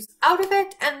much use out of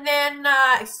it. And then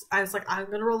I was like, I'm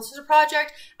going to roll this as a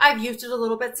project. I've used it a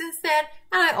little bit since then.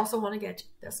 And I also want to get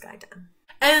this guy done.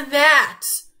 And that,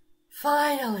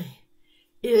 finally,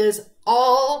 is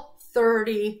all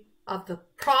 30 of the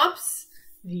prompts,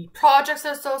 the projects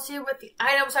associated with the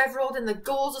items I've rolled in, the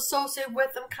goals associated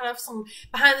with them, kind of some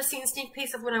behind the scenes sneak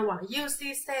peeks of when I want to use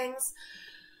these things.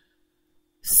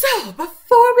 So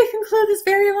before we conclude this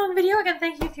very long video, again,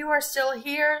 thank you if you are still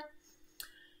here.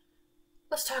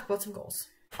 Let's talk about some goals.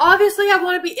 Obviously, I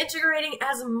want to be integrating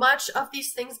as much of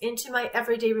these things into my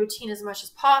everyday routine as much as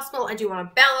possible. I do want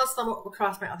to balance them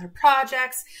across my other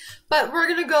projects, but we're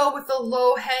going to go with the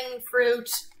low-hanging fruit.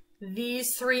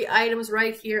 These 3 items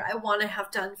right here I want to have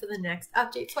done for the next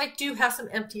update. So I do have some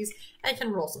empties and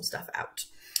can roll some stuff out.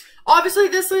 Obviously,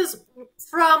 this is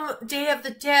from Day of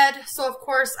the Dead, so of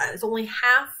course it's only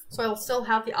half, so I'll still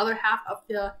have the other half of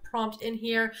the prompt in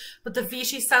here. But the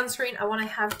Vichy sunscreen I want to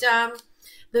have done,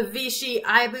 the Vichy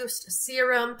Eye Boost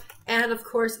Serum, and of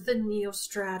course the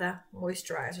Neostrata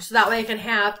Moisturizer. So that way I can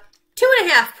have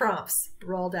 2.5 prompts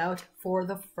rolled out for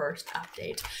the first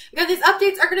update. Again, these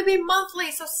updates are going to be monthly,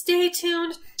 so stay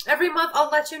tuned. Every month I'll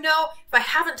let you know if I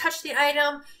haven't touched the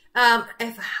item,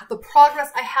 if the progress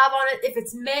I have on it. If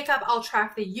it's makeup, I'll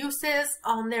track the uses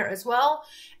on there as well.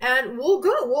 And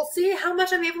we'll see how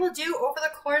much I'm able to do over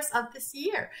the course of this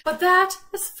year. But that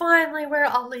is finally where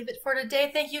I'll leave it for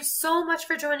today. Thank you so much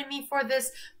for joining me for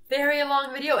this very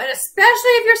long video, and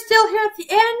especially if you're still here at the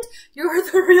end, you're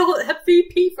the real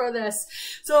MVP for this.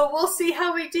 So we'll see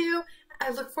how we do. I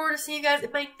look forward to seeing you guys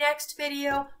in my next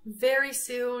video very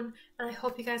soon, and I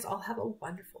hope you guys all have a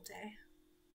wonderful day.